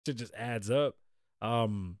Shit just adds up.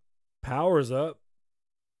 Power's up.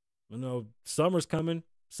 You know, summer's coming.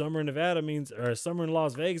 Summer in Nevada means, or summer in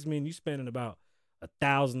Las Vegas means you spending about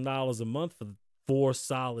 $1,000 a month for 4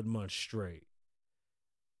 solid months straight,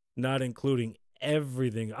 not including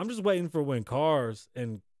everything. I'm just waiting for when cars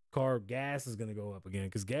and car gas is gonna go up again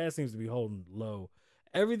because gas seems to be holding low.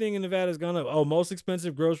 Everything in Nevada's gone up. Oh, most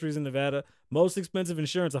expensive groceries in Nevada, most expensive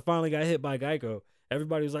insurance. I finally got hit by Geico.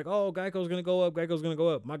 Everybody was like, "Oh, Geico's gonna go up. Geico's gonna go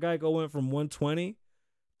up." My Geico went from 120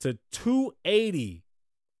 to 280,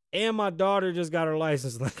 and my daughter just got her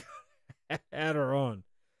license. Like, had her on.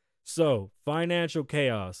 So financial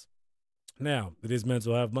chaos. Now it is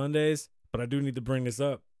Mental Health Mondays, but I do need to bring this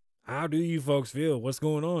up. How do you folks feel? What's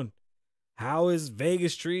going on? How is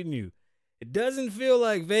Vegas treating you? It doesn't feel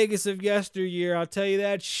like Vegas of yesteryear. I'll tell you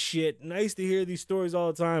that shit. Nice to hear these stories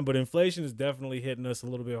all the time, but inflation is definitely hitting us a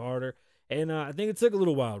little bit harder. And I think it took a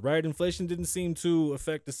little while, right? Inflation didn't seem to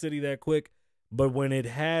affect the city that quick, but when it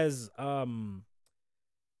has, well,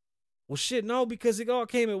 shit, no, because it all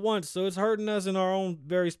came at once, so it's hurting us in our own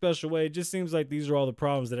very special way. It just seems like these are all the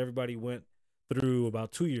problems that everybody went through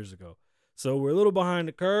about 2 years ago. So we're a little behind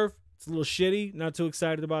the curve. It's a little shitty. Not too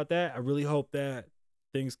excited about that. I really hope that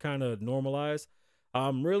things kind of normalize.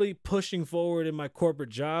 I'm really pushing forward in my corporate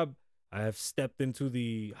job. I have stepped into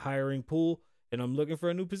the hiring pool and I'm looking for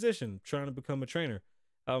a new position, trying to become a trainer.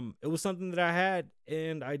 It was something that I had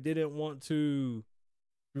and I didn't want to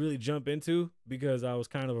really jump into because I was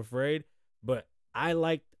kind of afraid. But I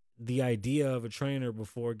liked the idea of a trainer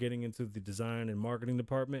before getting into the design and marketing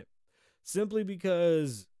department simply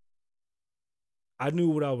because I knew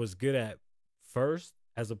what I was good at first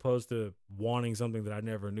as opposed to wanting something that I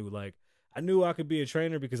never knew. Like, I knew I could be a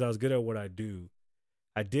trainer because I was good at what I do.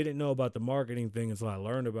 I didn't know about the marketing thing until I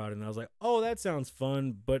learned about it. And I was like, oh, that sounds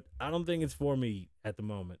fun, but I don't think it's for me at the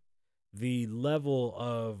moment. The level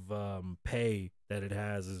of pay that it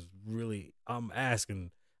has is really, I'm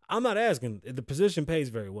not asking. The position pays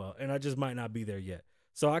very well, and I just might not be there yet.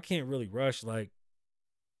 So I can't really rush. Like,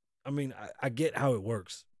 I mean, I get how it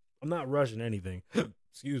works. I'm not rushing anything.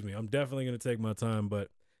 Excuse me. I'm definitely going to take my time, but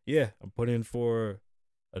yeah, I'm put in for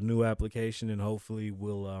a new application and hopefully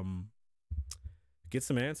we'll get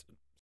some answers.